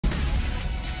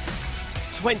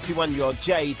21-year-old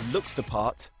Jade looks the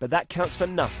part, but that counts for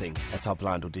nothing at our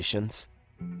blind auditions.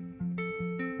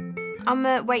 I'm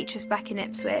a waitress back in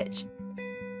Ipswich.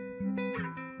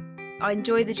 I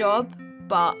enjoy the job,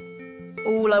 but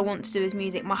all I want to do is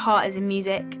music. My heart is in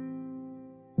music.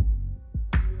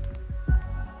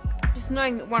 Just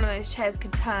knowing that one of those chairs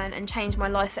could turn and change my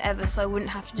life forever so I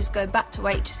wouldn't have to just go back to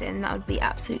waitressing, that would be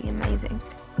absolutely amazing.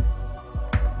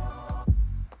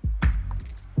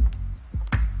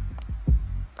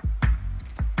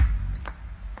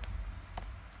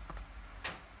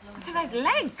 Look at those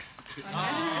legs.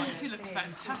 Oh, she looks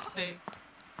fantastic.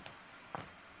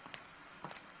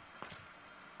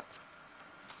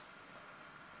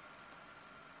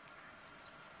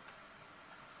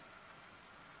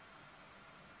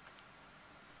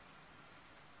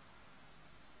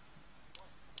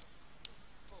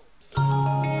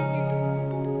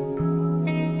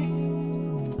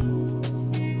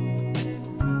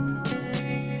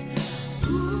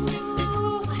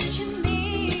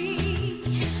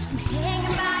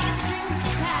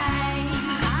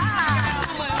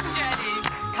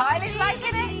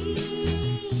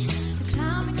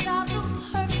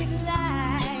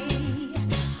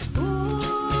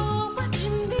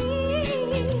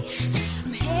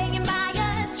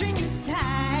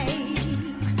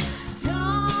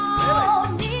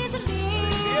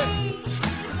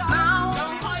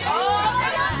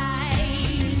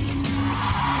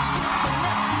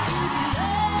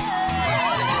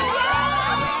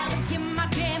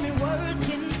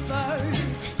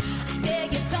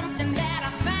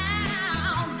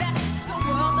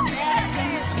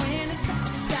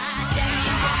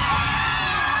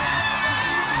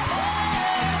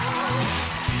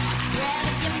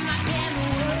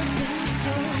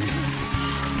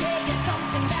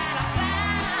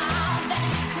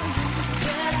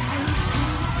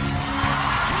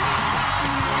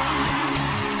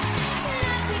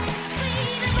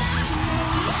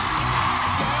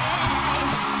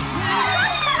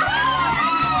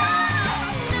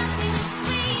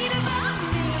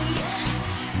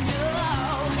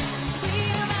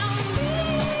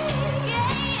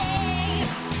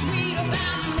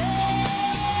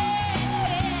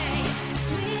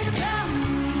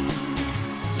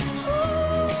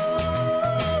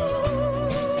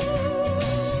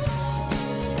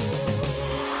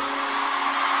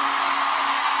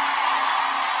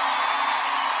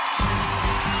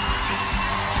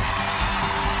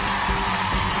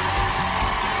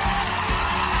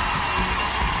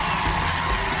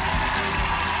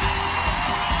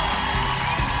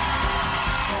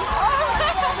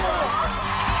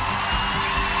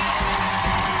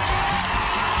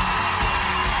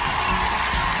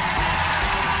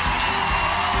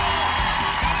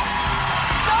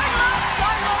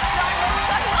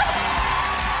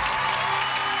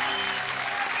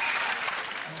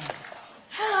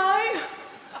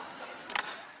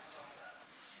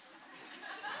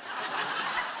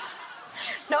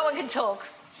 No one can talk.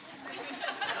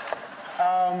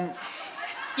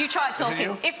 You try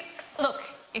talking.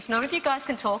 If none of you guys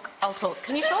can talk, I'll talk.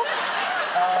 Can you talk?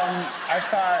 I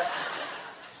thought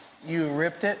you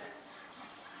ripped it,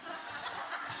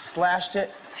 slashed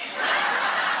it,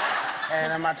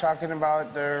 and I'm not talking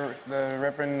about the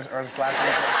ripping or the slashing.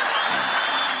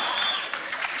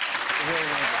 Really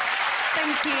amazing.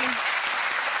 Thank you.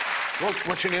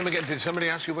 What's your name again? Did somebody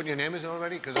ask you what your name is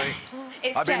already? Because I've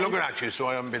been Jade. looking at you, so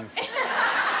I haven't been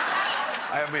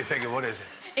thinking, what is it?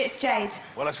 It's Jade.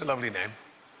 Well, that's a lovely name.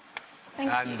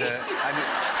 Thank you.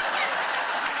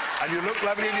 And you look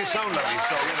lovely and you sound lovely,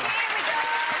 so, you know.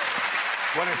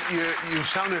 Well, you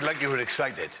sounded like you were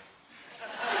excited.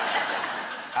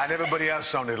 And everybody else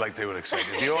sounded like they were excited.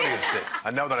 The audience did.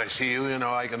 And now that I see you, you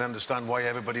know, I can understand why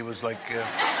everybody was like,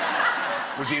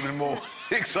 was even more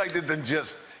excited than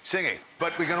just singing.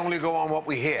 But we can only go on what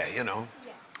we hear, you know.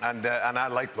 Yeah. And I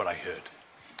liked what I heard.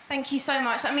 Thank you so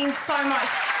much. That means so much.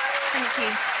 Thank you.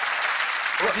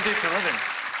 What do you do for a living?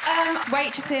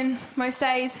 Waitressing most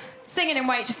days. Singing and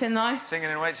waitressing, though. Singing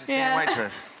and waitress, singing and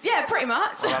waitress? Yeah, pretty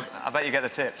much. Well, I bet you get the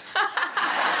tips.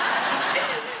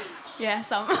 Yeah,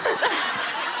 some.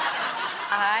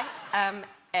 I am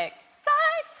excited.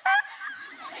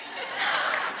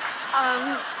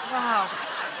 Wow.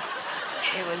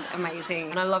 It was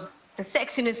amazing. And I love the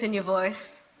sexiness in your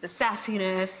voice, the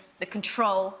sassiness, the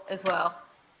control as well.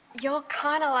 You're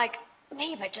kind of like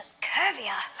me, but just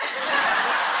curvier.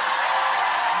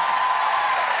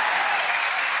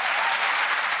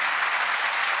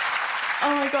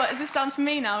 Oh my God, is this down to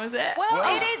me now, is it? Well,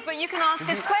 it is, but you can ask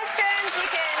us questions, you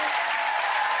can...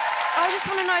 I just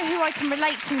want to know who I can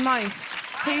relate to most.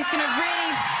 Who's going to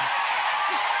really...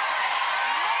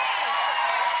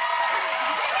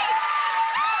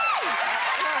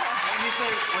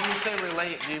 you say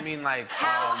relate, do you mean like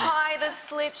How high the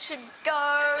slit should go?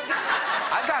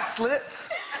 I got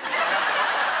slits.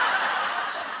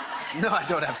 No, I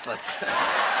don't have slits.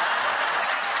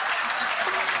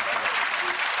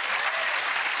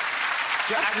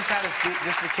 I just had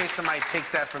this in case somebody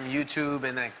takes that from YouTube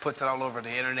and then puts it all over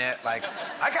the internet. Like,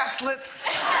 I got slits.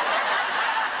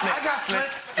 I got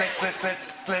slits.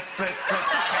 Slits.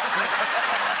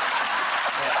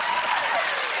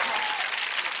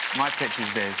 My pitch is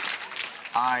this.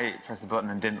 I pressed the button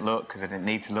and didn't look because I didn't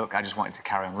need to look. I just wanted to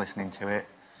carry on listening to it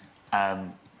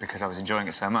because I was enjoying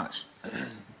it so much.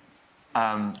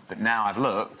 But now I've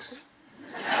looked.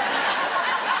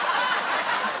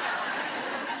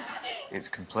 It's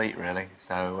complete, really.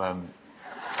 So,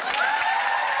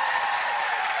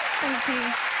 Thank you.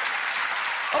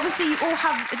 Obviously, you all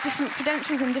have different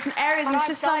credentials in different areas, and it's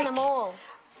just I've like... done them all.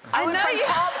 I went know from you...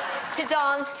 pop to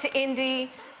dance to indie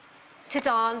to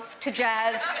dance to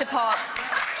jazz to pop.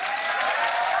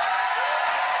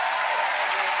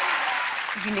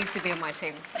 You need to be on my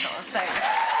team, is what I'm saying.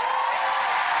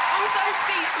 I'm so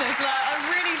speechless. Like, I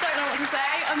really don't know what to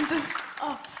say. I'm just...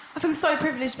 Oh, I feel so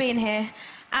privileged being here.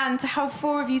 And to have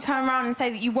 4 of you turn around and say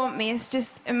that you want me, it's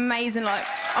just amazing. Like,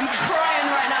 I'm crying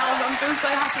right now. I feel so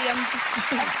happy. I'm just...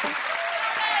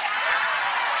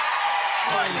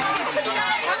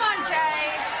 Come on,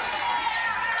 Jade.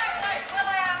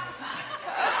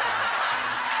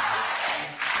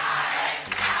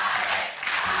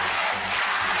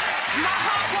 My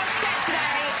heart was set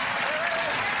today.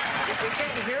 We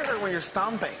can't hear her when you're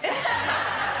stomping.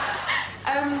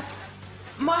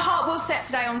 My heart was set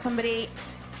today on somebody.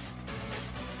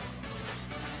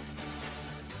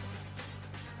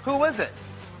 Who was it?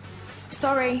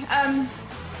 Sorry. It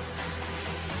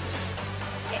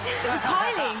was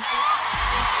Kylie.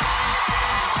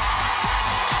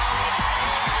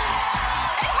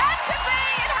 It had to be!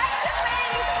 It had to be!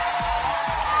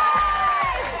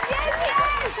 Yes,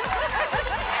 yes!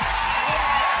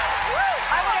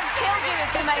 I would have killed you if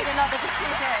you made another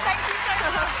decision. Thank you so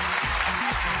much.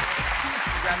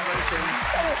 Congratulations.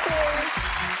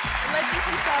 Legend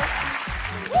himself.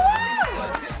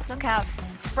 Look out.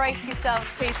 Brace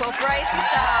yourselves, people. Brace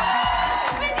yourselves.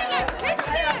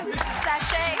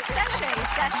 Sashay, sashay,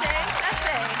 sashay,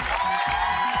 sashay.